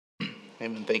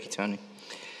Amen. Thank you, Tony.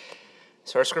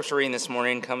 So our scripture reading this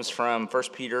morning comes from 1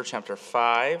 Peter chapter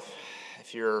 5.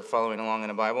 If you're following along in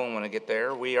the Bible and want to get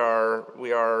there, we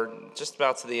are just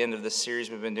about to the end of this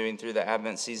series we've been doing through the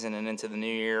Advent season and into the new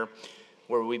year,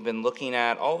 where we've been looking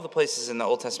at all of the places in the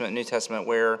Old Testament and New Testament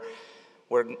where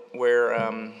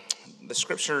the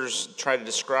scriptures try to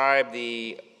describe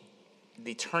the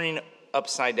turning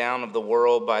upside down of the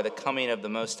world by the coming of the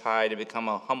Most High to become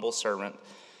a humble servant.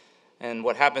 And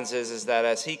what happens is that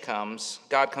as he comes,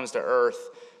 God comes to earth,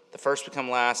 the first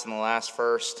become last and the last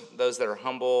first. Those that are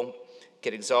humble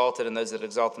get exalted, and those that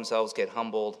exalt themselves get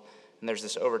humbled. And there's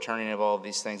this overturning of all of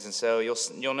these things. And so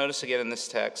you'll notice again in this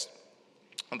text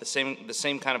the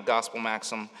same kind of gospel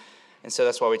maxim. And so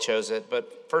that's why we chose it.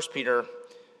 But 1 Peter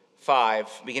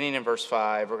 5, beginning in verse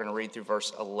 5, we're going to read through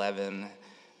verse 11.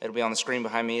 It'll be on the screen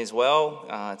behind me as well.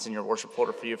 It's in your worship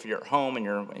folder for you. If you're at home and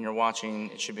you're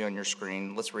watching, it should be on your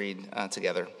screen. Let's read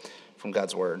together from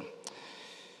God's Word.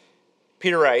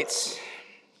 Peter writes,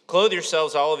 "Clothe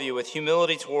yourselves, all of you, with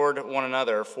humility toward one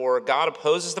another, for God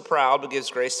opposes the proud but gives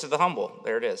grace to the humble."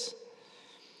 There it is.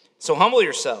 "So humble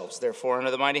yourselves, therefore, under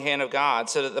the mighty hand of God,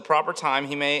 so that at the proper time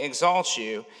he may exalt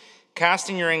you,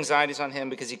 casting your anxieties on him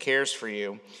because he cares for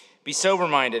you. Be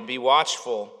sober-minded, be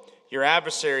watchful. Your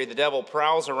adversary, the devil,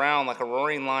 prowls around like a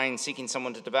roaring lion seeking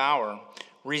someone to devour.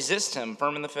 Resist him,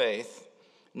 firm in the faith,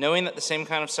 knowing that the same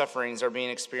kind of sufferings are being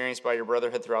experienced by your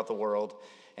brotherhood throughout the world.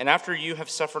 And after you have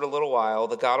suffered a little while,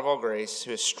 the God of all grace,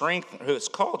 who has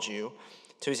called you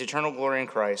to his eternal glory in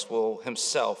Christ, will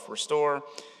himself restore,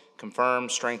 confirm,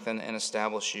 strengthen, and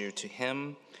establish you. To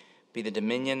him be the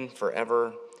dominion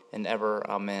forever and ever.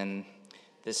 Amen."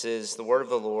 This is the word of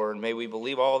the Lord. May we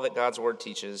believe all that God's word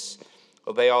teaches,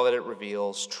 obey all that it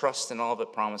reveals, trust in all that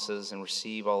it promises, and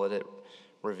receive all that it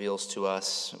reveals to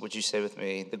us. Would you say with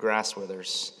me, "The grass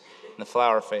withers and the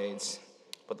flower fades,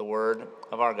 but the word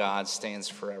of our God stands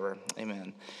forever."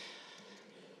 Amen.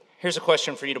 Here's a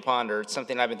question for you to ponder. It's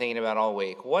something I've been thinking about all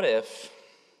week. What if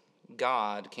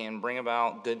God can bring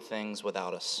about good things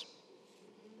without us?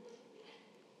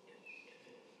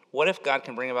 What if God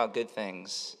can bring about good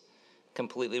things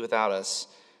completely without us?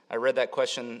 I read that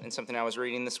question in something I was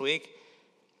reading this week.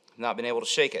 I've not been able to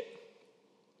shake it.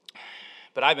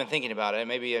 But I've been thinking about it. It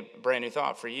may be a brand new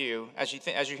thought for you. As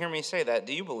you hear me say that,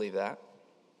 do you believe that?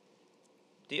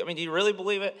 Do you really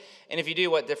believe it? And if you do,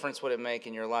 what difference would it make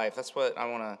in your life? That's what I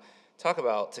want to talk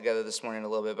about together this morning a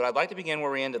little bit. But I'd like to begin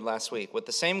where we ended last week, with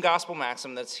the same gospel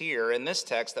maxim that's here in this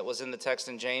text that was in the text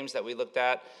in James that we looked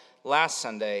at last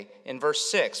Sunday. In verse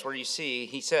 6, where you see,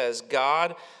 he says,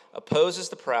 "God opposes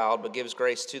the proud but gives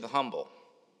grace to the humble."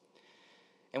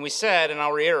 And we said, and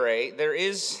I'll reiterate,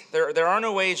 there are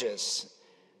no wages.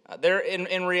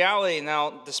 In reality,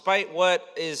 now, despite what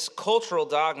is cultural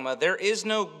dogma, there is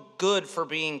no good for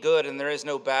being good and there is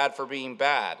no bad for being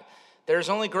bad. There's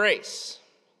only grace.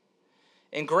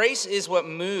 And grace is what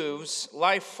moves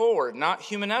life forward, not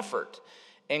human effort.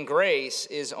 And grace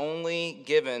is only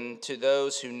given to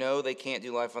those who know they can't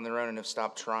do life on their own and have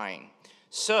stopped trying.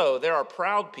 So there are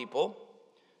proud people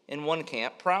in one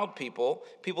camp, proud people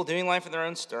doing life in their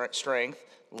own strength,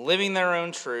 living their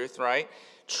own truth, right?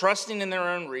 Trusting in their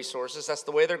own resources. That's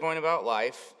the way they're going about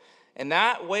life. And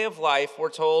that way of life, we're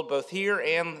told both here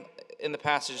and in the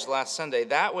passage last Sunday,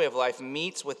 that way of life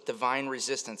meets with divine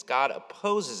resistance. God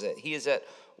opposes it. He is at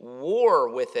war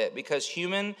with it because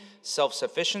human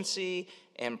self-sufficiency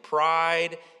and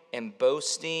pride and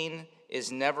boasting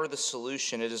is never the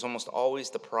solution. It is almost always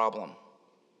the problem.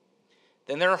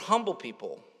 Then there are humble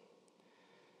people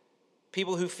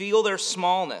who feel their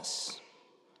smallness,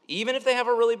 even if they have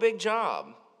a really big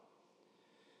job.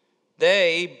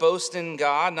 They boast in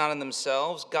God, not in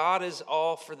themselves. God is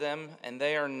all for them, and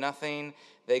they are nothing.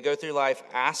 They go through life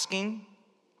asking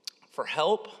for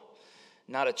help,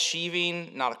 not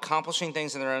achieving, not accomplishing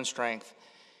things in their own strength.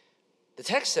 The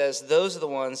text says those are the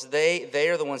ones, they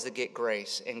are the ones that get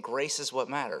grace, and grace is what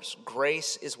matters.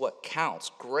 Grace is what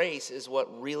counts. Grace is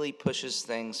what really pushes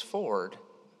things forward,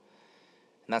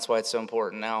 and that's why it's so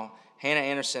important. Now, Hannah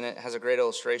Anderson has a great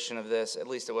illustration of this, at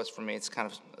least it was for me. It's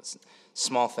kind of a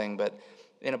small thing, but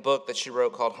in a book that she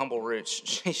wrote called Humble Roots,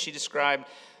 she described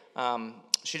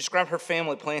her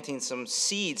family planting some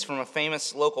seeds from a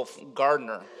famous local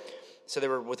gardener. So they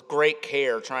were with great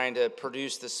care trying to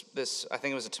produce this I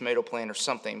think it was a tomato plant or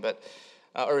something, but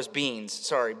or it was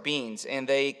beans. And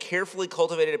they carefully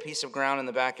cultivated a piece of ground in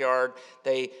the backyard.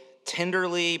 They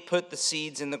tenderly put the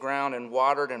seeds in the ground and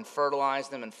watered and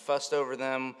fertilized them and fussed over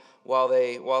them while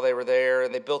they were there.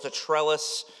 And they built a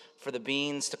trellis for the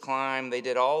beans to climb. They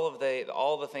did all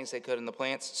the things they could, and the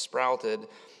plants sprouted,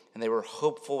 and they were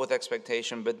hopeful with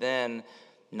expectation, but then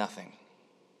nothing.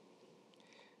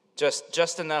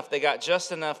 Just enough. They got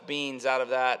just enough beans out of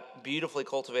that beautifully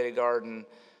cultivated garden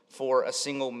for a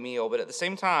single meal. But at the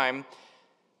same time,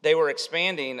 they were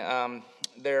expanding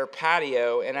their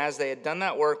patio, and as they had done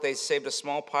that work, they saved a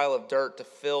small pile of dirt to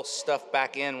fill stuff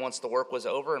back in once the work was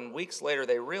over. And weeks later,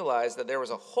 they realized that there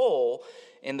was a hole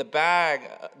in the bag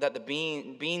that the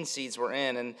bean seeds were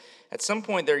in. And at some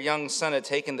point, their young son had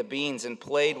taken the beans and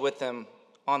played with them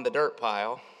on the dirt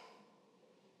pile,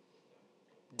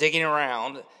 digging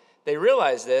around. They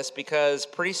realized this because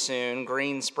pretty soon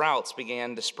green sprouts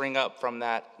began to spring up from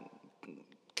that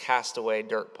castaway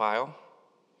dirt pile.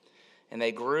 And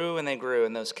they grew and they grew,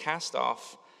 and those cast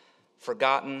off,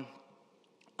 forgotten,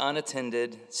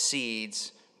 unattended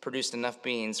seeds produced enough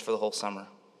beans for the whole summer.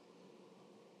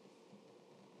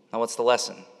 Now, what's the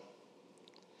lesson?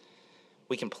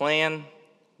 We can plan.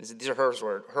 These are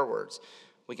her words.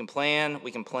 We can plan,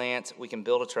 we can plant, we can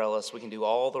build a trellis, we can do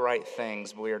all the right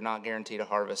things, but we are not guaranteed a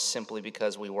harvest simply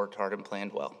because we worked hard and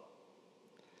planned well.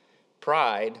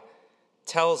 Pride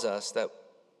tells us that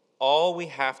all we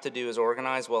have to do is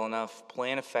organize well enough,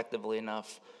 plan effectively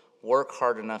enough, work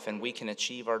hard enough, and we can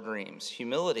achieve our dreams.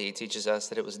 Humility teaches us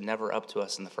that it was never up to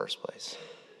us in the first place.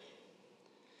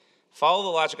 Follow the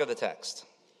logic of the text.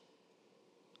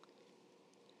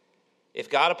 If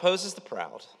God opposes the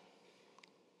proud,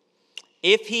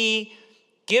 if he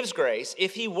gives grace,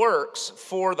 if he works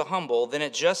for the humble, then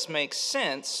it just makes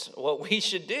sense what we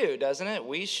should do, doesn't it?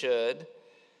 We should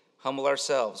humble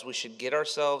ourselves. We should get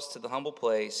ourselves to the humble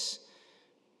place,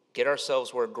 get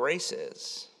ourselves where grace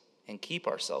is, and keep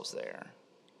ourselves there,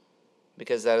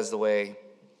 because that is the way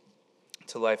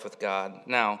to life with God.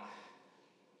 Now,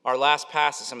 our last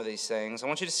pass to some of these things, I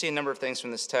want you to see a number of things from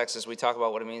this text as we talk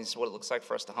about what it means, what it looks like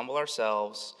for us to humble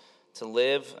ourselves, to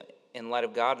live in light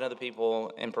of God and other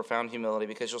people in profound humility,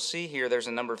 because you'll see here there's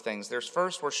a number of things. There's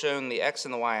first, we're shown the X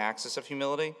and the Y axis of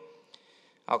humility.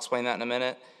 I'll explain that in a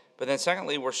minute. But then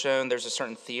secondly, we're shown there's a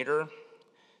certain theater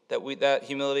that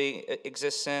humility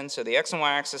exists in. So the X and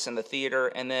Y axis and the theater,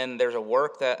 and then there's a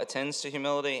work that attends to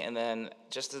humility, and then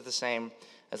just as the same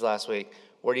as last week,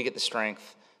 where do you get the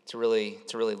strength to really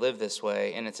live this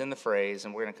way? And it's in the phrase,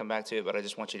 and we're going to come back to it, but I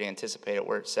just want you to anticipate it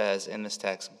where it says in this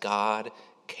text, God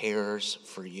cares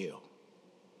for you.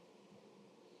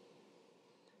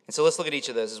 And so let's look at each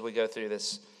of those as we go through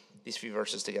these few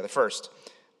verses together. First,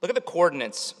 look at the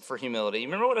coordinates for humility. You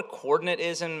remember what a coordinate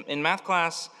is in math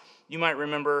class? You might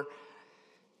remember.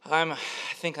 I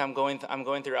think I'm going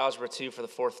through Algebra 2 for the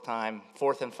fourth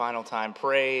and final time.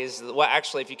 Praise. Well,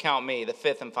 actually, if you count me, the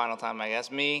fifth and final time, I guess.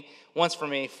 Once for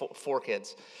me, four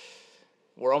kids.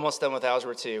 We're almost done with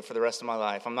Algebra 2 for the rest of my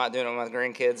life. I'm not doing it with my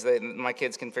grandkids. My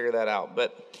kids can figure that out.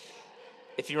 But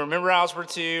if you remember Algebra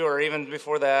 2, or even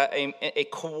before that, a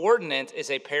coordinate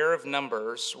is a pair of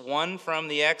numbers, one from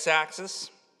the x-axis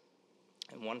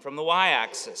and one from the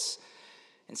y-axis.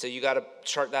 And so you got to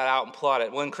chart that out and plot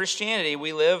it. Well, in Christianity,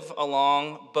 we live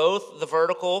along both the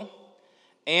vertical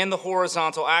and the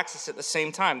horizontal axis at the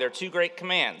same time. There are two great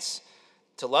commands: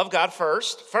 to love God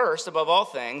first above all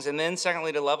things, and then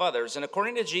secondly, to love others. And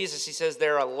according to Jesus, he says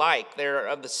they're alike, they're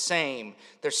of the same,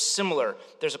 they're similar.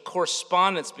 There's a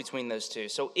correspondence between those two.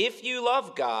 So if you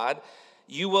love God,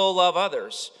 you will love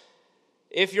others.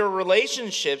 If your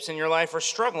relationships in your life are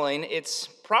struggling, it's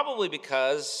probably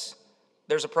because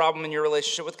there's a problem in your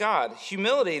relationship with God.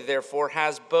 Humility, therefore,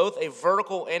 has both a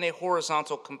vertical and a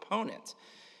horizontal component.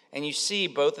 And you see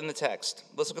both in the text.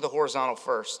 Let's look at the horizontal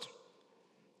first.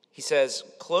 He says,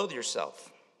 clothe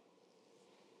yourself.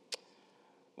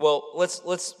 Well, let's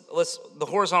the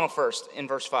horizontal first in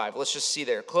verse 5. Let's just see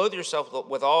there. Clothe yourself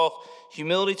with all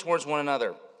humility towards one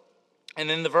another. And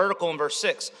then the vertical in verse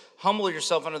 6, humble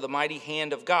yourself under the mighty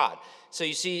hand of God. So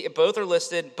you see, both are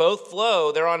listed, both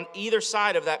flow. They're on either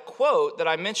side of that quote that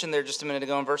I mentioned there just a minute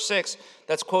ago in verse 6.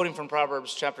 That's quoting from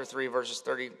Proverbs chapter 3, verses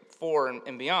 34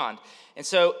 and beyond. And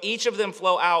so each of them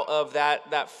flow out of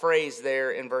that phrase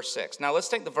there in verse 6. Now let's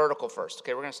take the vertical first.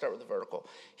 Okay, we're going to start with the vertical.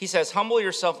 He says, humble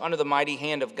yourself under the mighty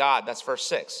hand of God. That's verse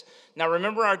 6. Now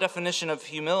remember our definition of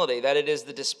humility, that it is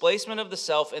the displacement of the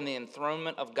self in the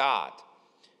enthronement of God.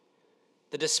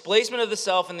 The displacement of the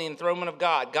self and the enthronement of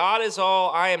God. God is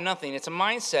all, I am nothing. It's a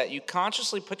mindset. You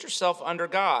consciously put yourself under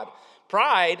God.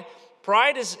 Pride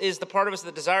is the part of us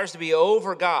that desires to be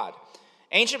over God.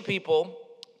 Ancient people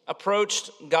approached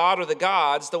God or the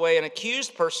gods the way an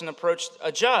accused person approached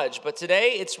a judge. But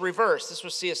today it's reversed. This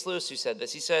was C.S. Lewis who said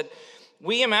this. He said,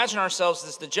 we imagine ourselves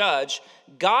as the judge.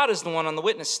 God is the one on the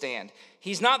witness stand.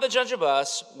 He's not the judge of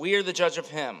us. We are the judge of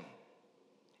him.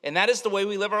 And that is the way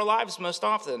we live our lives most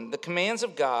often. The commands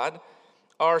of God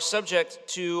are subject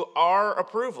to our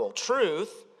approval.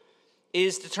 Truth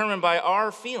is determined by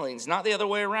our feelings, not the other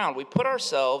way around. We put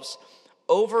ourselves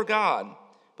over God.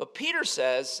 But Peter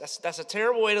says that's a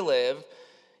terrible way to live.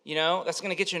 That's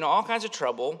going to get you into all kinds of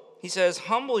trouble. He says,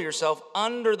 humble yourself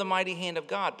under the mighty hand of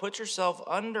God. Put yourself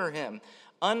under him,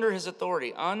 under his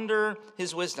authority, under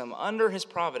his wisdom, under his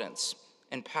providence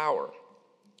and power,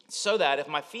 so that if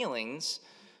my feelings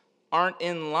aren't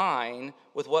in line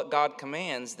with what God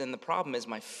commands, then the problem is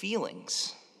my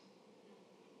feelings.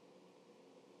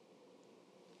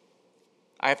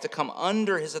 I have to come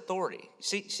under his authority.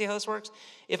 See how this works?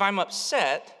 If I'm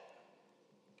upset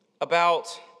about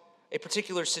a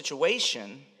particular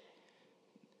situation,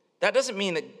 that doesn't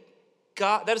mean that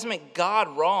that doesn't make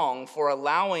God wrong for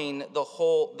allowing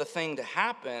the thing to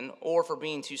happen or for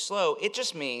being too slow. It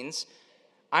just means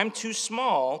I'm too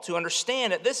small to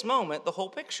understand at this moment the whole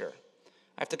picture.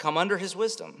 I have to come under his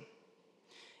wisdom.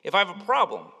 If I have a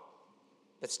problem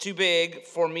that's too big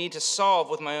for me to solve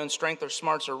with my own strength or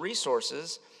smarts or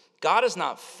resources, God has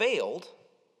not failed.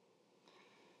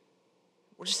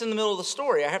 We're just in the middle of the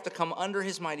story. I have to come under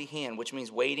his mighty hand, which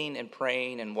means waiting and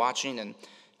praying and watching and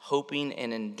hoping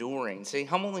and enduring. See,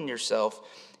 humbling yourself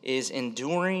is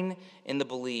enduring in the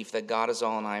belief that God is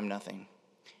all and I am nothing.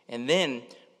 And then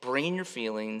bringing your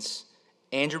feelings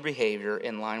and your behavior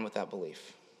in line with that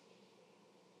belief.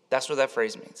 That's what that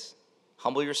phrase means.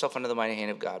 Humble yourself under the mighty hand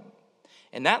of God.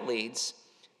 And that leads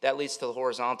to the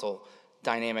horizontal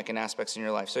dynamic and aspects in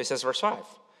your life. So he says, verse 5,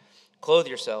 clothe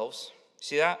yourselves.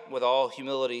 See that? With all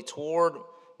humility toward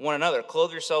one another.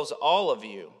 Clothe yourselves, all of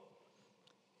you,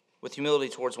 with humility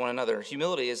towards one another.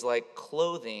 Humility is like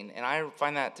clothing, and I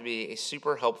find that to be a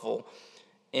super helpful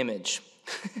image.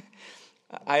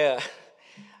 I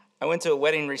went to a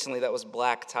wedding recently that was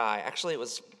black tie. Actually, it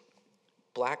was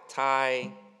black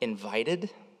tie invited.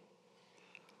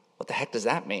 What the heck does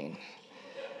that mean?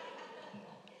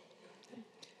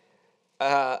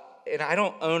 And I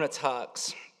don't own a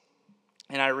tux.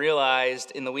 And I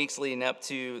realized in the weeks leading up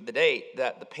to the date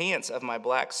that the pants of my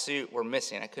black suit were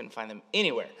missing. I couldn't find them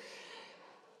anywhere.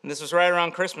 And this was right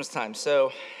around Christmas time.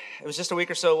 So it was just a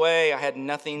week or so away. I had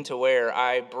nothing to wear.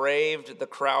 I braved the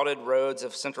crowded roads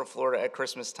of Central Florida at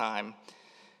Christmas time.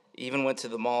 Even went to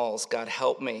the malls. God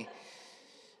help me.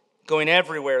 Going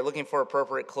everywhere looking for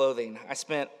appropriate clothing. I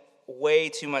spent way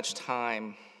too much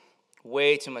time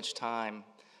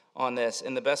on this.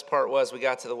 And the best part was we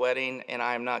got to the wedding, and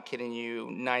I am not kidding you,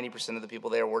 90% of the people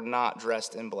there were not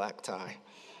dressed in black tie.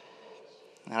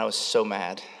 And I was so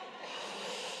mad.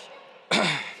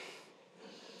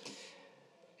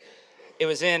 It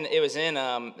was in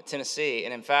Tennessee,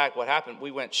 and in fact, what happened,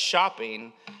 we went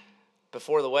shopping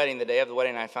before the wedding, the day of the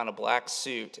wedding, and I found a black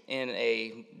suit in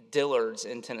a Dillard's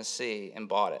in Tennessee and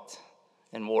bought it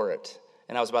and wore it.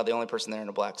 And I was about the only person there in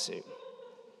a black suit.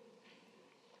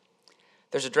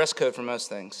 There's a dress code for most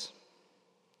things,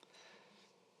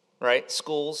 right?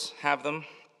 Schools have them.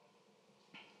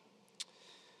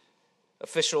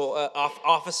 Official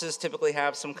offices typically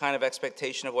have some kind of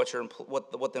expectation of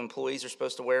what the employees are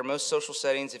supposed to wear. Most social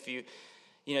settings, if you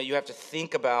have to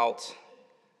think about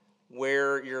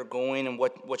where you're going and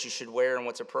what you should wear and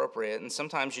what's appropriate. And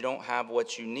sometimes you don't have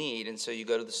what you need, and so you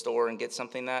go to the store and get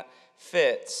something that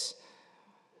fits.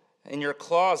 In your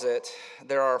closet,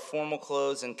 there are formal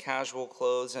clothes and casual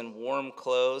clothes and warm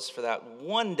clothes for that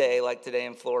one day like today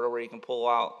in Florida where you can pull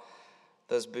out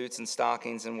those boots and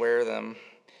stockings and wear them.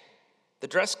 The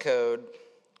dress code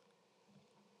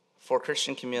for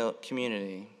Christian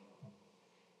community,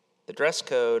 the dress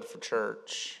code for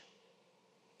church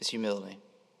is humility.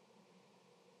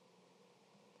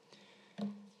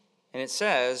 And it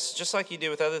says, just like you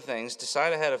do with other things,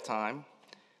 decide ahead of time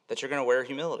that you're going to wear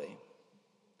humility.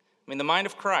 I mean, the mind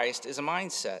of Christ is a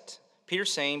mindset.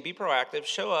 Peter's saying, be proactive,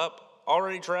 show up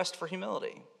already dressed for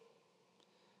humility.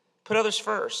 Put others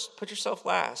first, put yourself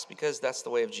last, because that's the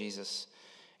way of Jesus.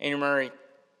 Andrew Murray,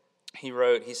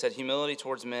 he said, humility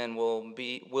towards men will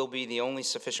be the only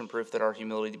sufficient proof that our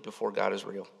humility before God is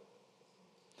real.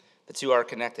 The two are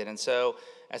connected. And so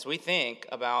as we think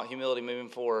about humility moving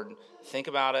forward, think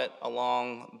about it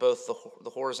along both the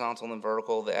horizontal and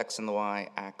vertical, the X and the Y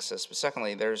axis. But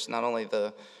secondly, there's not only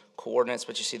the coordinates,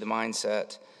 but you see the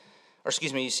mindset,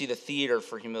 you see the theater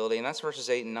for humility, and that's verses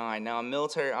 8 and 9. Now, in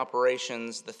military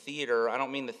operations, the theater, I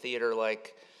don't mean the theater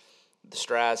like the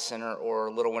Straz Center or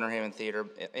Little Winter Haven Theater.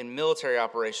 In military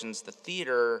operations, the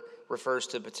theater refers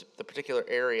to the particular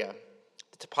area,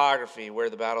 the topography where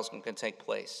the battle's going to take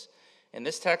place. And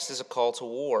this text is a call to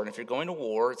war. And if you're going to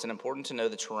war, it's important to know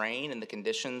the terrain and the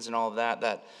conditions and all of that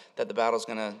the battle's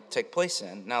going to take place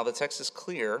in. Now, the text is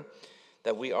clear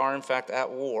that we are in fact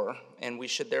at war, and we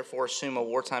should therefore assume a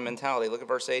wartime mentality. Look at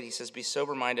verse 8. He says, be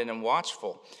sober-minded and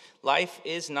watchful. Life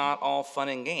is not all fun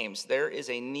and games. There is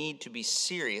a need to be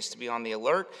serious, to be on the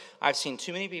alert. I've seen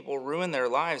too many people ruin their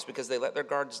lives because they let their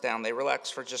guards down. They relax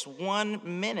for just 1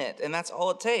 minute, and that's all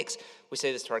it takes. We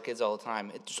say this to our kids all the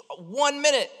time. It's just 1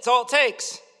 minute. It's all it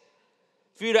takes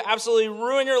for you to absolutely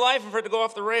ruin your life and for it to go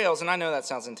off the rails. And I know that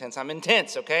sounds intense. I'm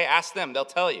intense, okay? Ask them. They'll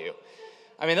tell you.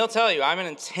 They'll tell you I'm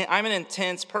an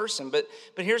intense person. But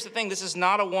here's the thing. This is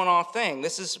not a one-off thing.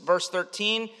 This is verse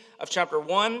 13 of chapter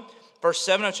 1, verse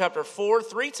 7 of chapter 4.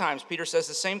 3 times Peter says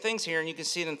the same things here, and you can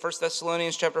see it in 1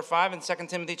 Thessalonians chapter 5 and 2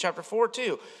 Timothy chapter 4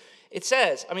 too. It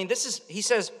says, he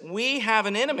says, we have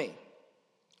an enemy,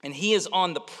 and he is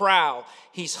on the prowl.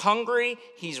 He's hungry,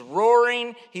 he's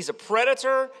roaring, he's a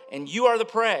predator, and you are the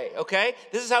prey, okay?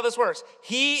 This is how this works.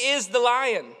 He is the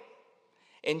lion,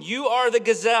 and you are the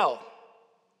gazelle.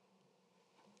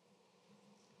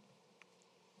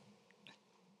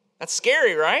 That's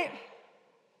scary, right?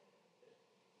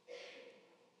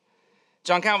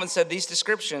 John Calvin said these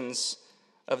descriptions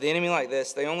of the enemy like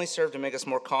this, they only serve to make us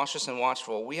more cautious and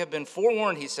watchful. We have been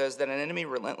forewarned, he says, that an enemy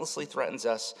relentlessly threatens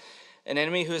us. An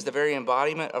enemy who is the very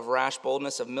embodiment of rash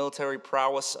boldness, of military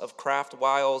prowess, of craft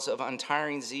wiles, of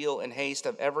untiring zeal and haste,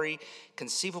 of every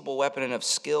conceivable weapon and of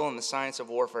skill in the science of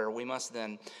warfare. We must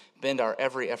then bend our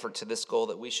every effort to this goal,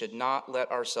 that we should not let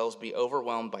ourselves be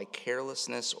overwhelmed by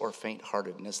carelessness or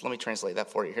faint-heartedness. Let me translate that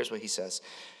for you. Here's what he says.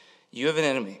 You have an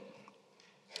enemy,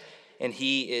 and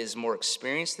he is more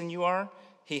experienced than you are.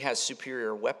 He has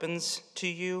superior weapons to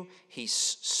you. He's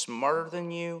smarter than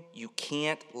you. You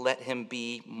can't let him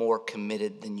be more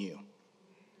committed than you.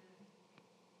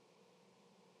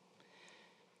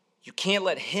 You can't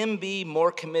let him be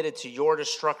more committed to your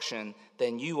destruction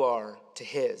than you are to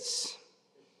his.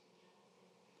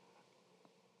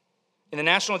 In the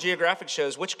National Geographic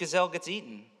shows, which gazelle gets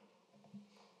eaten?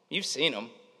 You've seen them.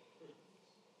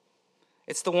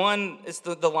 It's the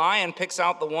lion picks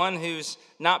out the one who's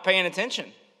not paying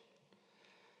attention.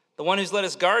 The one who's let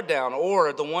his guard down,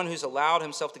 or the one who's allowed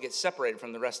himself to get separated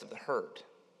from the rest of the herd.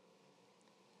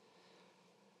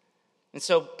 And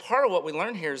so part of what we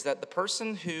learn here is that the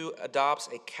person who adopts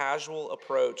a casual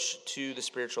approach to the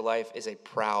spiritual life is a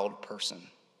proud person,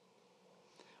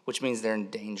 which means they're in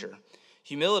danger.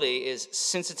 Humility is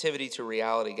sensitivity to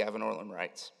reality, Gavin Ortlund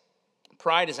writes.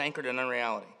 Pride is anchored in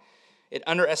unreality. It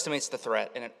underestimates the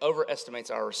threat, and it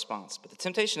overestimates our response. But the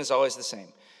temptation is always the same.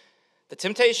 The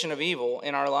temptation of evil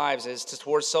in our lives is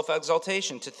towards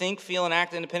self-exaltation, to think, feel, and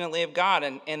act independently of God.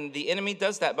 And the enemy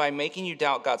does that by making you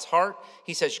doubt God's heart.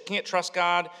 He says you can't trust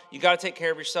God. You got to take care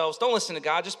of yourselves. Don't listen to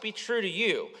God. Just be true to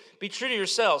you. Be true to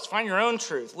yourselves. Find your own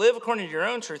truth. Live according to your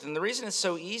own truth. And the reason it's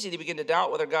so easy to begin to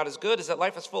doubt whether God is good is that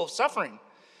life is full of suffering.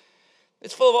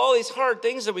 It's full of all these hard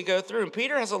things that we go through. And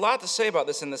Peter has a lot to say about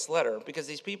this in this letter, because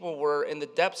these people were in the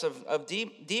depths of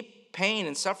deep pain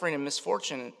and suffering and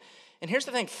misfortune. And here's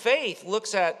the thing, faith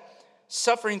looks at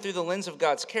suffering through the lens of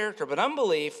God's character, but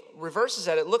unbelief reverses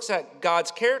that. It looks at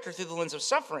God's character through the lens of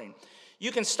suffering.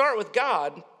 You can start with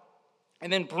God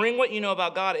and then bring what you know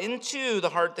about God into the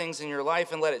hard things in your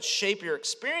life and let it shape your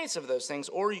experience of those things,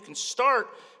 or you can start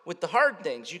with the hard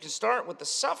things. You can start with the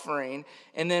suffering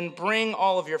and then bring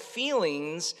all of your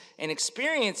feelings and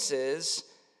experiences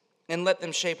and let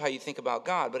them shape how you think about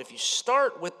God. But if you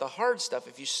start with the hard stuff,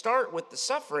 if you start with the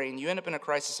suffering, you end up in a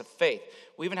crisis of faith.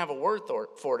 We even have a word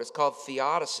for it. It's called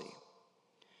theodicy.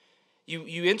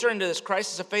 You enter into this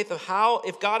crisis of faith of how,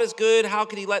 if God is good, how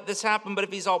could he let this happen? But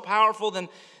if he's all powerful, then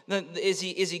is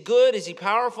he good? Is he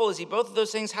powerful? Is he both of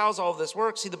those things? How's all of this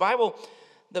work? See, the Bible,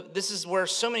 this is where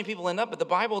so many people end up, but the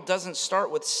Bible doesn't start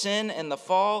with sin and the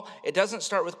fall. It doesn't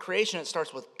start with creation. It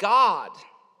starts with God.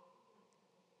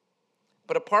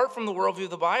 But apart from the worldview of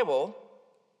the Bible,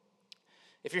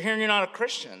 if you're here and you're not a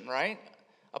Christian, right?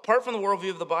 Apart from the worldview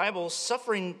of the Bible,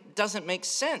 suffering doesn't make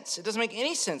sense. It doesn't make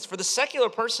any sense. For the secular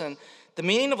person, the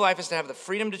meaning of life is to have the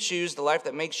freedom to choose the life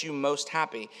that makes you most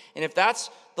happy. And if that's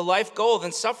the life goal,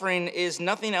 then suffering is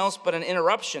nothing else but an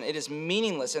interruption. It is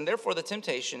meaningless. And therefore, the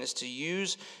temptation is to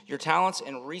use your talents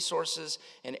and resources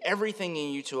and everything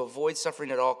in you to avoid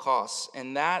suffering at all costs.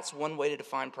 And that's one way to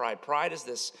define pride. Pride is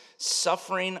this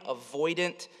suffering,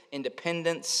 avoidant,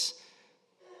 independence,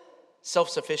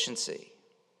 self-sufficiency.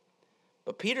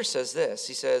 But Peter says this.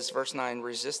 He says, verse 9,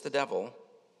 resist the devil.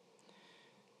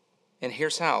 And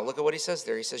here's how. Look at what he says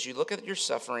there. He says, you look at your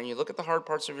suffering, you look at the hard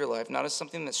parts of your life, not as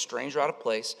something that's strange or out of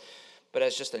place, but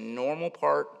as just a normal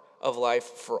part of life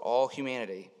for all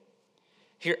humanity.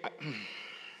 Here,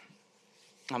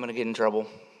 I'm going to get in trouble.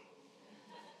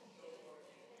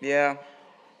 Yeah.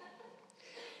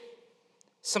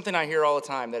 Something I hear all the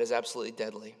time that is absolutely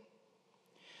deadly.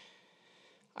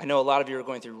 I know a lot of you are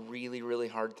going through really, really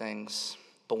hard things,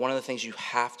 but one of the things you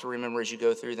have to remember as you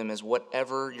go through them is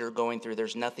whatever you're going through,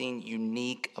 there's nothing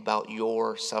unique about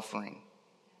your suffering.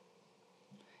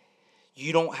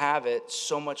 You don't have it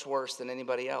so much worse than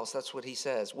anybody else. That's what he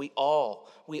says. We all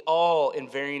in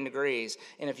varying degrees.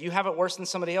 And if you have it worse than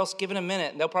somebody else, give it a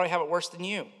minute, and they'll probably have it worse than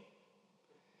you.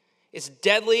 It's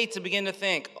deadly to begin to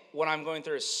think what I'm going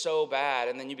through is so bad,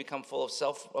 and then you become full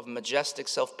of majestic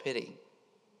self-pity.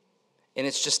 And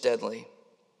it's just deadly.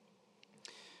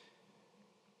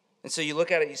 And so you look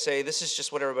at it, you say, this is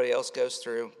just what everybody else goes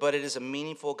through, but it is a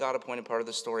meaningful, God-appointed part of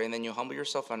the story, and then you humble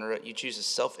yourself under it. You choose a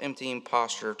self-emptying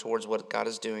posture towards what God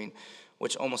is doing,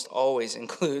 which almost always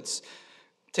includes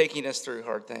taking us through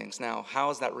hard things. Now,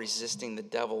 how is that resisting the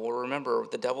devil? Well, remember,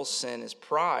 the devil's sin is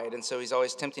pride, and so he's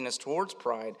always tempting us towards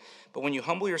pride. But when you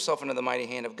humble yourself under the mighty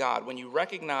hand of God, when you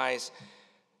recognize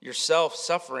yourself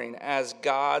suffering as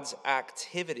God's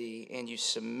activity and you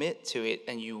submit to it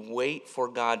and you wait for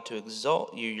God to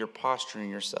exalt you, you're posturing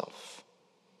yourself.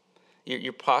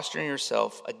 You're posturing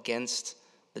yourself against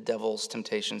the devil's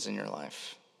temptations in your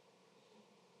life.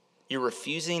 You're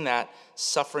refusing that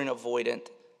suffering avoidant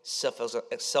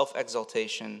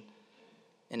self-exaltation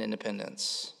and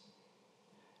independence.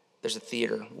 There's a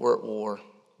theater. We're at war.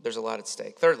 There's a lot at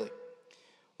stake. Thirdly,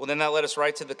 well, then that led us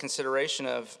right to the consideration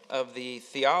of the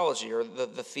theology, or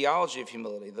the theology of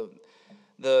humility,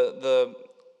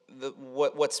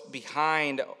 what's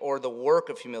behind, or the work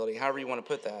of humility, however you want to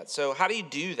put that. So how do you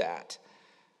do that?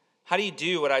 How do you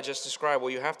do what I just described?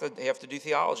 Well, you have to do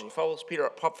theology. Follow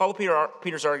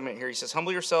Peter's argument here. He says,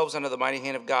 humble yourselves under the mighty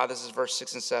hand of God. This is verse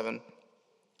 6 and 7.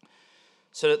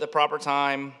 So that at the proper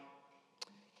time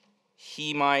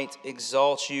he might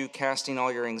exalt you, casting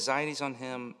all your anxieties on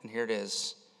him. And here it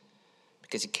is.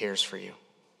 Because he cares for you.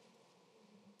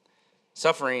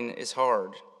 Suffering is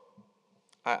hard.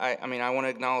 I mean, I want to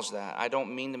acknowledge that. I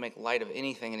don't mean to make light of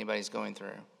anything anybody's going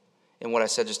through in what I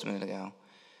said just a minute ago.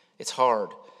 It's hard.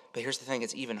 But here's the thing.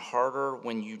 It's even harder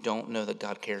when you don't know that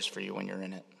God cares for you when you're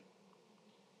in it.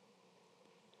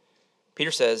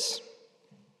 Peter says,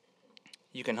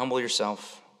 you can humble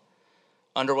yourself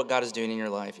under what God is doing in your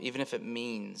life, even if it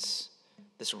means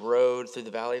this road through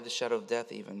the valley of the shadow of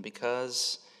death even,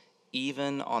 because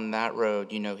even on that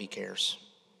road, you know he cares.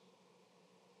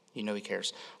 You know he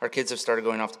cares. Our kids have started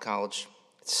going off to college.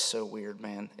 It's so weird,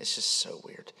 man. It's just so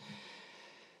weird.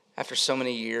 After so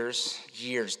many years,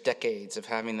 decades of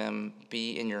having them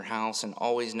be in your house and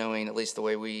always knowing, at least the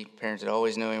way we parented,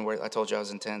 always knowing where, I told you I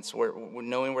was intense,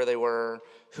 knowing where they were,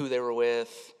 who they were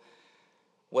with,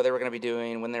 what they were going to be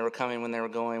doing, when they were coming, when they were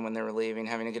going, when they were leaving,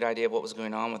 having a good idea of what was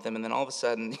going on with them. And then all of a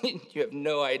sudden, you have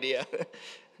no idea.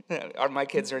 My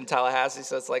kids are in Tallahassee,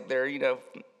 so it's like they're,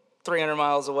 300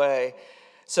 miles away.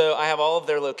 So I have all of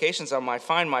their locations on my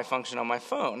Find My function on my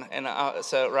phone. And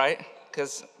right?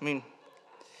 Because,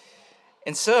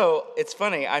 and so it's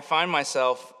funny. I find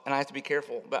myself, and I have to be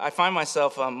careful, but I find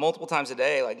myself multiple times a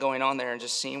day, like going on there and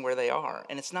just seeing where they are.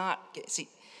 And it's not,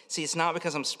 it's not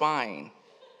because I'm spying.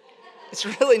 It's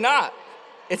really not.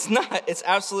 It's not. It's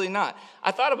absolutely not.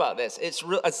 I thought about this. It's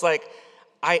like,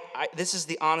 this is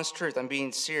the honest truth. I'm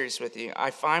being serious with you.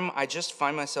 I just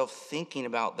find myself thinking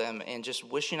about them and just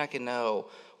wishing I could know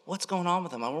what's going on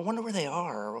with them. I wonder where they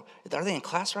are. Are they in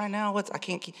class right now?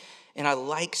 And I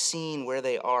like seeing where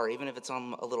they are, even if it's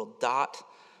on a little dot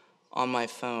on my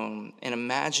phone, and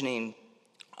imagining,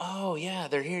 oh yeah,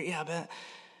 they're here. Yeah, I bet.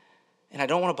 And I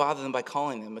don't want to bother them by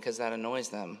calling them because that annoys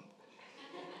them,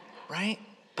 right?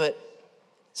 But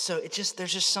so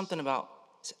there's just something about,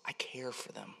 I care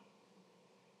for them.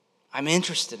 I'm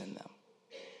interested in them.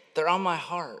 They're on my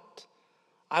heart.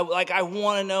 I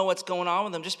want to know what's going on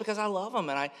with them just because I love them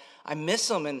and I miss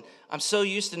them, and I'm so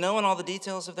used to knowing all the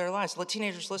details of their lives. Let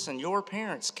teenagers listen. Your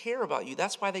parents care about you.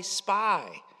 That's why they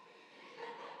spy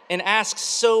and ask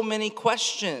so many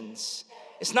questions.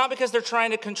 It's not because they're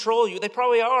trying to control you. They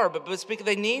probably are, but it's because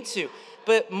they need to.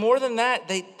 But more than that,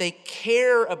 they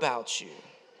care about you.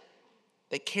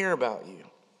 They care about you.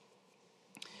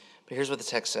 But here's what the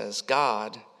text says.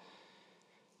 God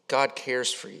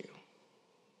cares for you.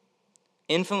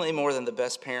 Infinitely more than the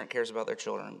best parent cares about their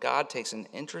children. God takes an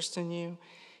interest in you.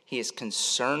 He is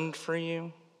concerned for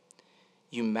you.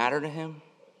 You matter to him.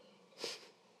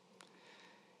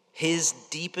 His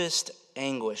deepest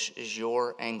anguish is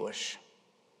your anguish.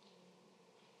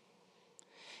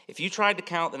 If you tried to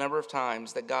count the number of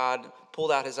times that God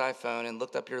pulled out his iPhone and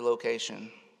looked up your location,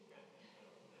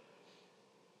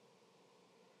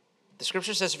 the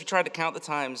scripture says if you tried to count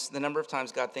the number of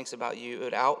times God thinks about you, it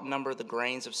would outnumber the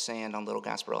grains of sand on Little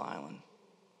Gasparilla Island.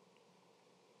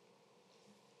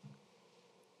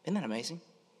 Isn't that amazing?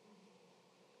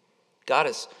 God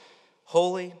is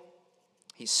holy.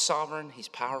 He's sovereign. He's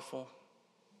powerful.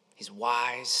 He's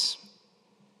wise.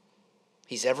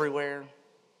 He's everywhere.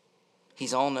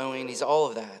 He's all-knowing. He's all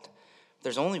of that.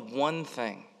 There's only one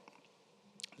thing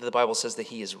that the Bible says that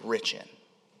he is rich in.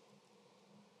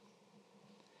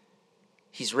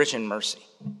 He's rich in mercy.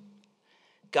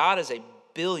 God is a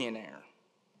billionaire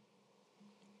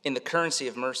in the currency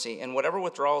of mercy, and whatever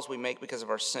withdrawals we make because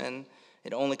of our sin,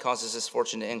 it only causes his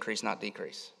fortune to increase, not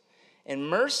decrease. And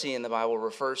mercy in the Bible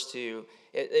refers to,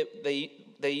 the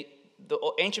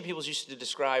ancient peoples used to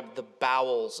describe the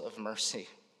bowels of mercy,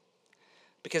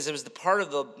 because it was the part of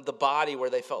the body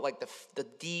where they felt like the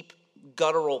deep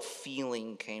guttural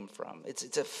feeling came from.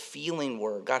 It's a feeling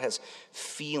word. God has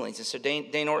feelings. And so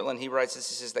Dane Ortlund, he writes this,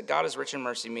 he says that God is rich in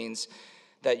mercy means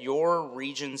that your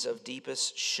regions of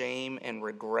deepest shame and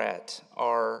regret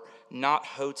are not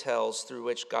hotels through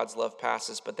which God's love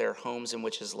passes, but they're homes in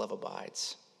which his love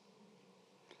abides.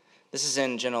 This is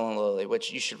in Gentle and Lowly,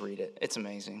 which you should read it. It's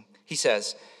amazing. He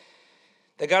says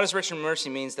that God is rich in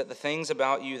mercy means that the things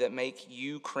about you that make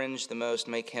you cringe the most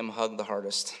make him hug the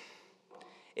hardest.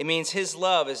 It means his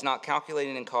love is not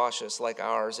calculating and cautious like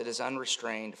ours. It is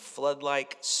unrestrained,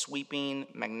 flood-like, sweeping,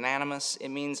 magnanimous. It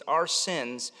means our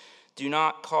sins do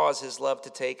not cause his love to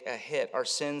take a hit. Our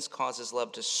sins cause his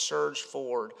love to surge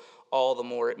forward all the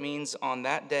more. It means on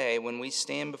that day when we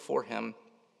stand before him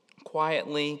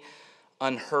quietly,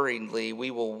 unhurriedly,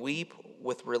 we will weep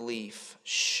with relief,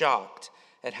 shocked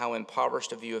at how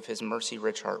impoverished a view of his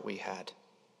mercy-rich heart we had.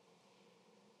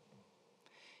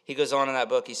 He goes on in that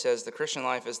book, he says, the Christian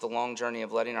life is the long journey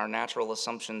of letting our natural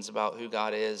assumptions about who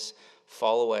God is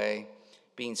fall away,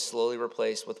 being slowly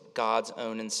replaced with God's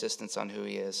own insistence on who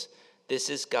he is. This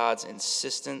is God's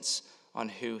insistence on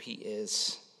who he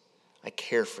is. I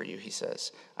care for you, he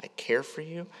says. I care for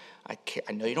you.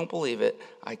 I know you don't believe it.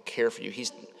 I care for you.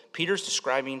 Peter's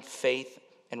describing faith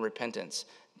and repentance.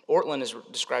 Ortlund is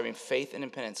describing faith and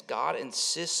repentance. God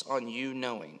insists on you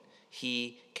knowing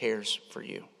he cares for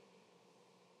you.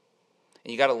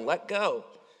 And you got to let go.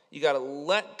 You got to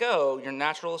let go your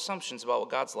natural assumptions about what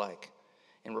God's like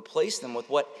and replace them with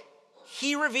what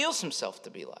he reveals himself to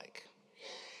be like.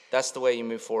 That's the way you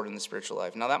move forward in the spiritual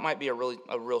life. Now, that might be a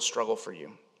real struggle for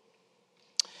you.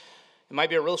 It might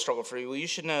be a real struggle for you. Well, you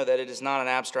should know that it is not an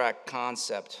abstract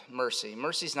concept, mercy.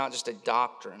 Mercy is not just a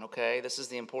doctrine, okay? This is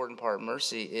the important part.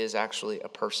 Mercy is actually a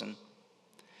person.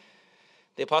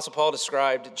 The Apostle Paul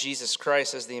described Jesus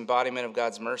Christ as the embodiment of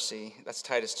God's mercy. That's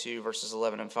Titus 2, verses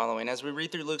 11 and following. As we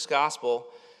read through Luke's gospel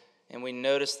and we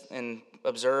notice and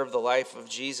observe the life of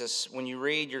Jesus, when you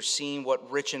read, you're seeing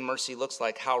what rich in mercy looks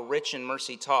like, how rich in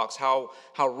mercy talks, how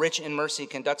rich in mercy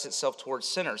conducts itself towards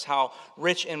sinners, how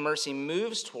rich in mercy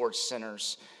moves towards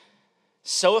sinners.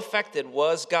 So affected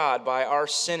was God by our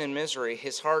sin and misery,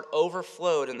 his heart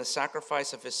overflowed in the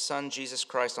sacrifice of his Son, Jesus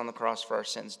Christ, on the cross for our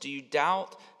sins. Do you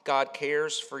doubt God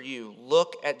cares for you?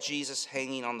 Look at Jesus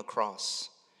hanging on the cross.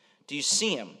 Do you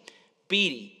see him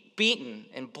beaten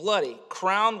and bloody,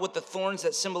 crowned with the thorns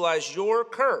that symbolize your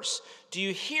curse? Do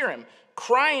you hear him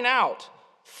crying out,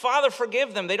 Father,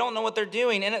 forgive them, they don't know what they're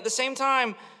doing? And at the same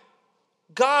time,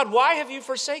 God, why have you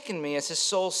forsaken me? As his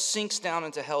soul sinks down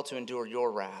into hell to endure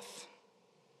your wrath.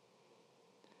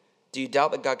 Do you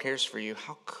doubt that God cares for you?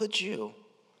 How could you?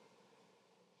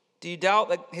 Do you doubt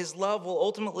that his love will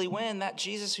ultimately win? That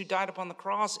Jesus who died upon the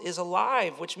cross is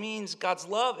alive, which means God's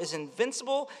love is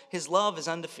invincible. His love is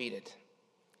undefeated.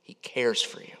 He cares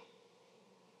for you.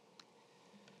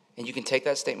 And you can take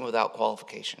that statement without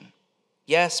qualification.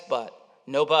 Yes, but.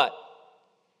 No, but.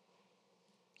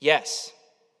 Yes.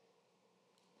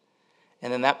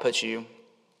 And then that puts you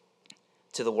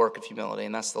to the work of humility.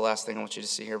 And that's the last thing I want you to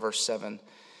see here, verse 7.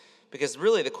 Because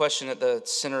really the question at the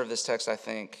center of this text, I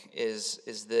think, is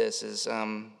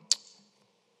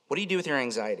what do you do with your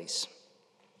anxieties?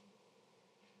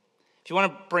 If you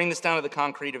want to bring this down to the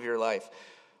concrete of your life,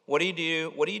 what do you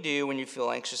do? What do you do when you feel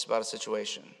anxious about a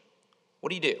situation? What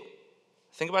do you do?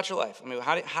 Think about your life. I mean,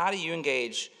 how do you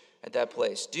engage at that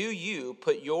place? Do you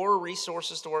put your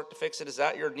resources to work to fix it? Is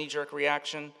that your knee-jerk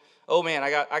reaction? Oh man,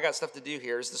 I got stuff to do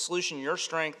here. Is the solution your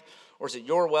strength? Or is it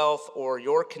your wealth or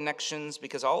your connections?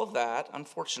 Because all of that,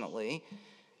 unfortunately,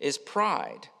 is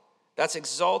pride. That's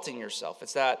exalting yourself.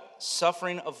 It's that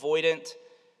suffering avoidant,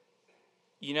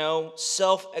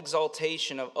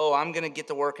 self-exaltation of, I'm going to get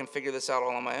to work and figure this out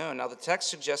all on my own. Now, the text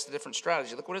suggests a different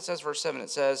strategy. Look what it says, verse 7. It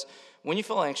says, when you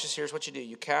feel anxious, here's what you do.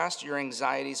 You cast your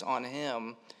anxieties on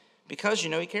him because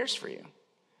you know he cares for you.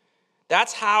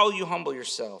 That's how you humble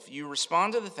yourself. You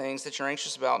respond to the things that you're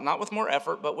anxious about, not with more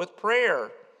effort, but with prayer.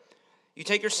 You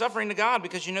take your suffering to God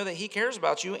because you know that he cares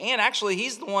about you, and actually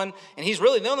he's the one, and he's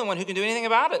really the only one who can do anything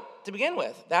about it to begin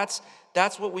with. That's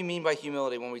what we mean by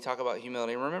humility when we talk about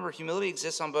humility. And remember, humility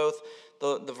exists on both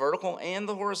the vertical and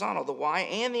the horizontal, the Y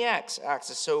and the X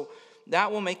axis. So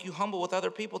that will make you humble with other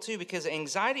people too, because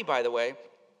anxiety, by the way,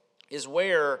 is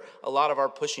where a lot of our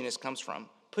pushiness comes from.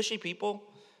 Pushy people,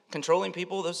 controlling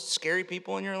people, those scary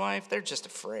people in your life, they're just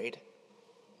afraid.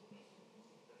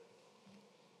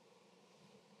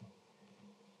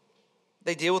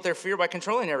 They deal with their fear by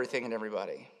controlling everything and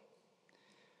everybody.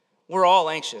 We're all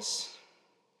anxious.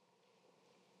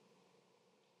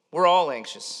 We're all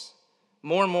anxious.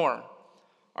 More and more.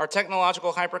 Our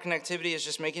technological hyperconnectivity is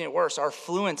just making it worse. Our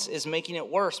fluence is making it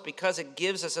worse because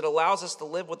it allows us to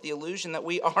live with the illusion that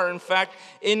we are, in fact,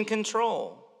 in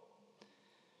control.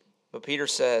 But Peter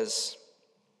says,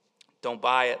 don't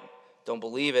buy it. Don't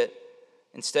believe it.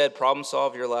 Instead, problem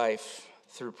solve your life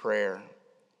through prayer.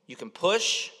 You can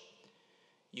push.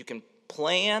 You can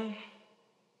plan,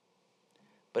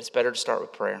 but it's better to start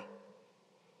with prayer.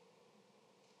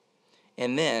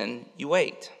 And then you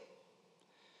wait.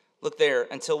 Look there,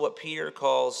 until what Peter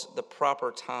calls the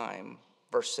proper time,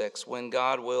 verse 6, when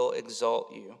God will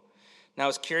exalt you. Now I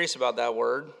was curious about that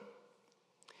word.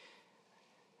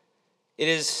 It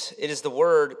is the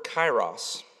word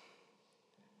kairos,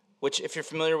 which if you're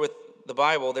familiar with the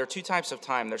Bible, there are two types of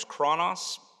time. There's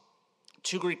chronos.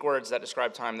 Two Greek words that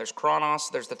describe time. There's chronos,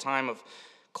 there's the time of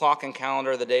clock and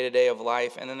calendar, the day-to-day of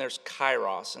life, and then there's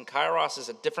kairos. And kairos is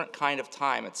a different kind of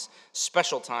time. It's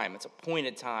special time. It's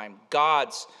appointed time,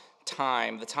 God's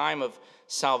time, the time of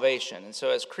salvation. And so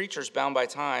as creatures bound by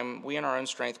time, we in our own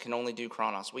strength can only do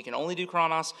chronos. We can only do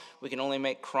chronos. We can only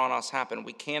make chronos happen.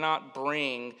 We cannot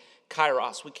bring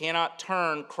kairos. We cannot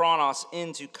turn chronos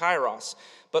into kairos.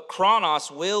 But chronos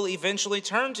will eventually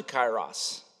turn to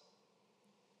kairos.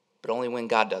 But only when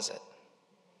God does it.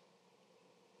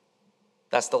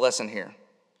 That's the lesson here.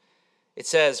 It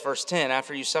says, verse 10,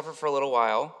 after you suffer for a little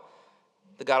while,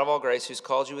 the God of all grace, who's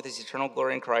called you with his eternal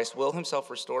glory in Christ, will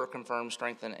himself restore, confirm,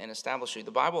 strengthen, and establish you.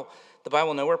 The Bible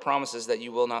nowhere promises that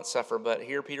you will not suffer, but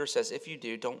here Peter says, if you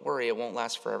do, don't worry, it won't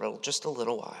last forever, just a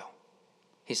little while,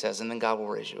 he says, and then God will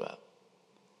raise you up.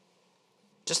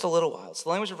 Just a little while. It's the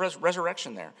language of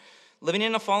resurrection there. Living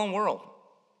in a fallen world.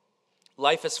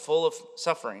 Life is full of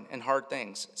suffering and hard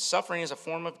things. Suffering is a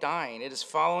form of dying. It is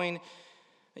following,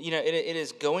 it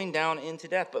is going down into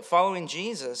death. But following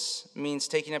Jesus means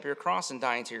taking up your cross and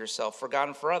dying to yourself for God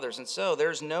and for others. And so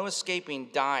there's no escaping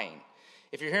dying.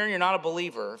 If you're here and you're not a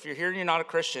believer, if you're here and you're not a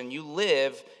Christian, you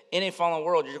live in a fallen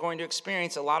world. You're going to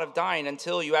experience a lot of dying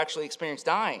until you actually experience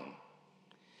dying.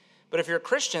 But if you're a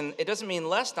Christian, it doesn't mean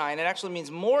less dying. It actually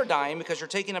means more dying because you're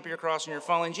taking up your cross and you're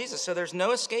following Jesus. So there's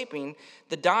no escaping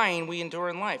the dying we endure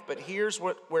in life. But here's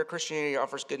where Christianity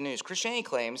offers good news. Christianity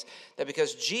claims that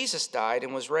because Jesus died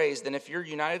and was raised, then if you're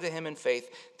united to him in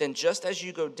faith, then just as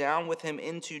you go down with him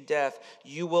into death,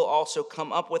 you will also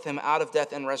come up with him out of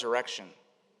death in resurrection.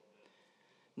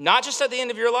 Not just at the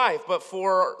end of your life, but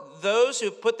for those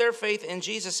who put their faith in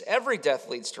Jesus, every death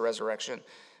leads to resurrection.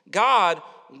 God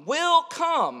will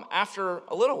come after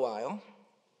a little while,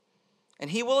 and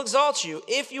he will exalt you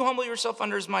if you humble yourself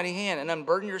under his mighty hand and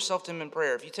unburden yourself to him in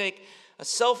prayer. If you take a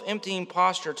self-emptying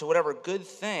posture to whatever good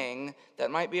thing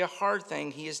that might be a hard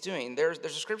thing he is doing. There's a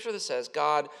scripture that says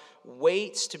God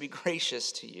waits to be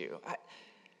gracious to you.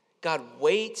 God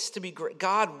waits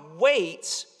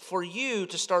for you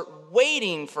to start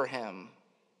waiting for him.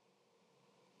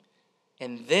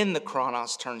 And then the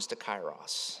chronos turns to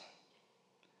kairos.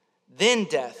 Then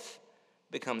death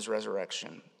becomes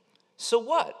resurrection. So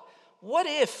what? What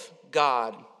if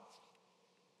God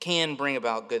can bring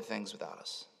about good things without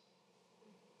us?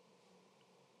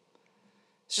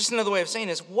 It's just another way of saying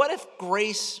this. What if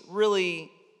grace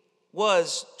really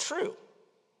was true?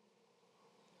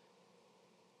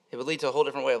 It would lead to a whole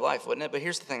different way of life, wouldn't it? But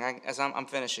here's the thing, as I'm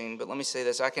finishing, but let me say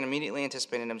this. I can immediately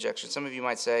anticipate an objection. Some of you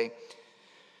might say,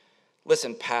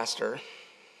 listen, Pastor,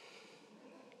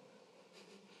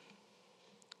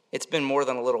 it's been more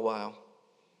than a little while,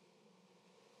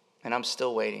 and I'm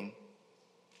still waiting,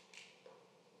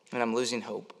 and I'm losing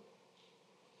hope.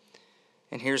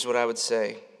 And here's what I would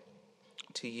say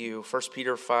to you. 1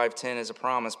 Peter 5:10 is a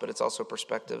promise, but it's also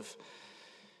perspective.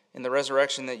 And the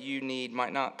resurrection that you need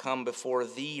might not come before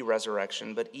the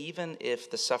resurrection, but even if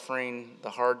the suffering, the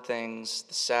hard things,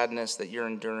 the sadness that you're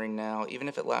enduring now, even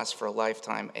if it lasts for a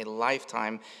lifetime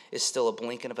is still a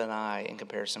blink of an eye in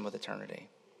comparison with eternity.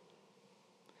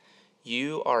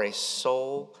 You are a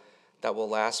soul that will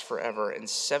last forever, and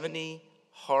 70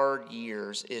 hard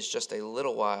years is just a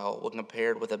little while when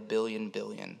compared with a billion,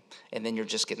 and then you're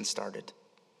just getting started.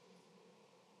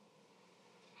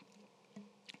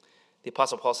 The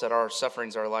Apostle Paul said our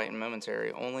sufferings are light and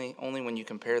momentary, only when you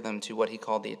compare them to what he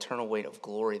called the eternal weight of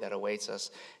glory that awaits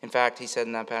us. In fact, he said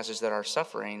in that passage that our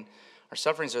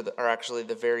sufferings are actually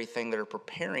the very thing that are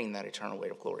preparing that eternal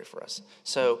weight of glory for us.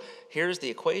 So here's the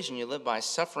equation you live by.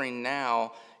 Suffering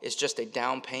now is just a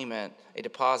down payment, a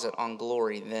deposit on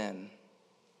glory then.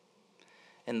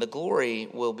 And the glory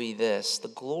will be this: the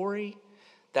glory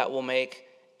that will make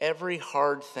every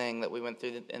hard thing that we went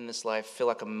through in this life feel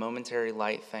like a momentary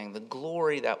light thing. The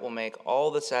glory that will make all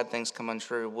the sad things come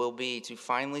untrue will be to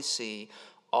finally see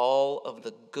all of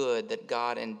the good that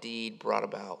God indeed brought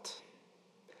about.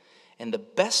 And the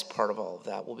best part of all of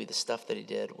that will be the stuff that he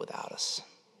did without us.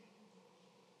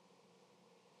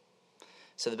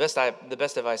 So the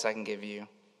best advice I can give you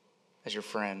as your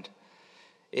friend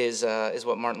is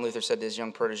what Martin Luther said to his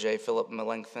young protege, Philip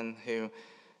Melanchthon, who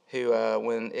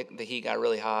when the heat got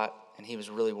really hot and he was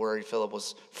really worried, Philip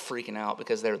was freaking out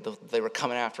because they were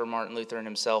coming after Martin Luther and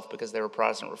himself because they were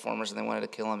Protestant reformers and they wanted to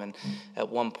kill him. And at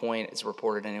one point, it's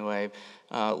reported anyway,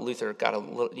 Luther got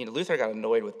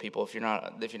annoyed with people if you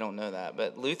don't know that.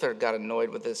 But Luther got annoyed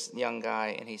with this young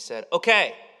guy and he said,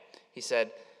 "Okay," he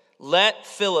said, "let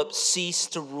Philip cease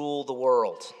to rule the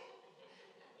world."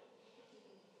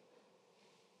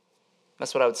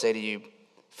 That's what I would say to you.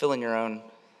 Fill in your own.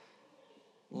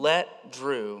 Let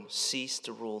Drew cease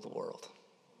to rule the world.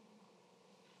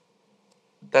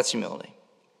 That's humility.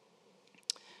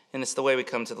 And it's the way we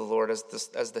come to the Lord, as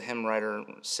the hymn writer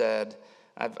said.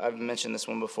 I've mentioned this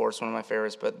one before. It's one of my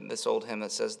favorites, but this old hymn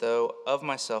that says, "Though of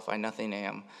myself I nothing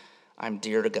am, I'm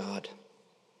dear to God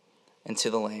and to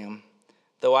the Lamb.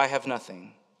 Though I have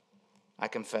nothing, I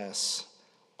confess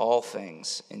all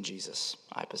things in Jesus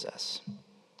I possess."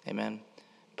 Amen.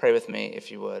 Pray with me,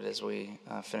 if you would, as we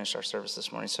finish our service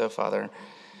this morning. So, Father,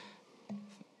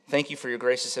 thank you for your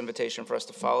gracious invitation for us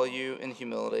to follow you in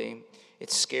humility.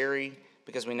 It's scary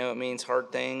because we know it means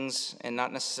hard things and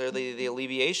not necessarily the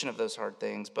alleviation of those hard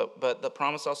things. But the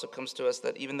promise also comes to us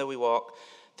that even though we walk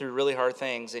through really hard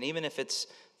things, and even if it's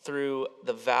through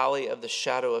the valley of the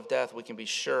shadow of death, we can be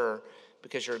sure,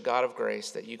 because you're a God of grace,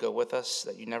 that you go with us,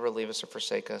 that you never leave us or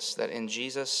forsake us, that in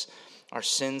Jesus our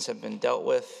sins have been dealt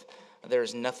with. There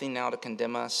is nothing now to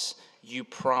condemn us. You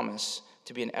promise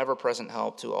to be an ever-present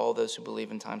help to all those who believe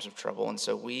in times of trouble. And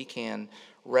so we can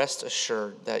rest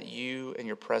assured that you and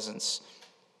your presence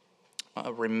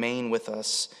remain with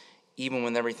us even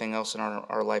when everything else in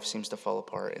our life seems to fall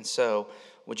apart. And so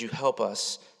would you help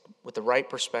us with the right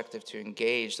perspective to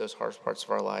engage those hard parts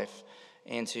of our life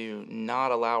and to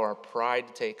not allow our pride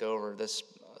to take over, this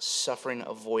suffering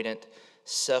avoidant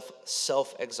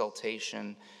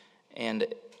self-exaltation and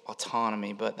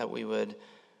autonomy, but that we would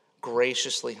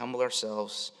graciously humble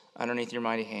ourselves underneath your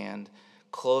mighty hand,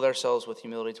 clothe ourselves with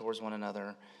humility towards one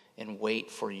another, and wait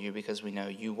for you, because we know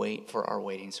you wait for our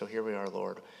waiting. So here we are,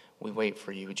 Lord. We wait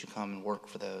for you. Would you come and work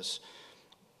for those,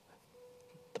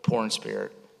 the poor in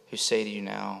spirit, who say to you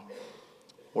now,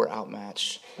 we're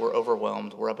outmatched, we're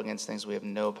overwhelmed, we're up against things we have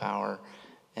no power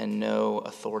and no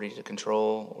authority to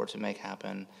control or to make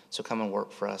happen. So come and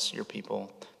work for us, your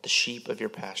people, the sheep of your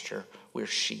pasture. We're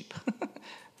sheep.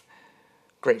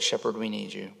 Great shepherd, we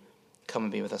need you. Come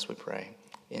and be with us, we pray.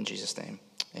 In Jesus' name,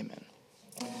 amen.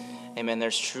 Amen.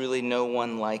 There's truly no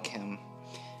one like him.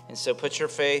 And so put your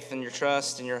faith and your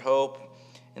trust and your hope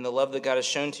in the love that God has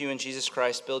shown to you in Jesus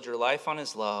Christ. Build your life on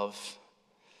his love.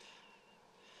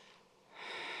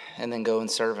 And then go and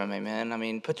serve him, amen. I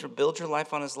mean, build your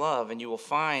life on his love, and you will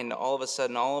find all of a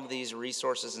sudden all of these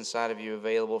resources inside of you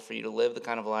available for you to live the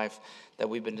kind of life that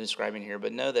we've been describing here.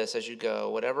 But know this, as you go,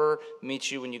 whatever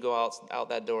meets you when you go out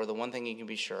that door, the one thing you can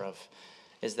be sure of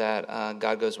is that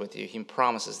God goes with you. He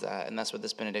promises that, and that's what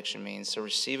this benediction means. So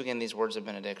receive again these words of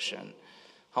benediction.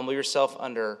 Humble yourself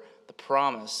under the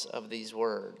promise of these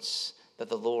words, that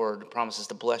the Lord promises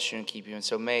to bless you and keep you. And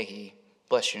so may he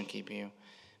bless you and keep you.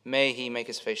 May he make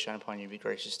his face shine upon you and be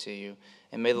gracious to you.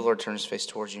 And may the Lord turn his face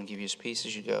towards you and give you his peace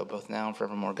as you go, both now and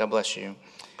forevermore. God bless you.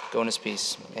 Go in his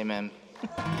peace. Amen.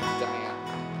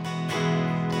 Diane.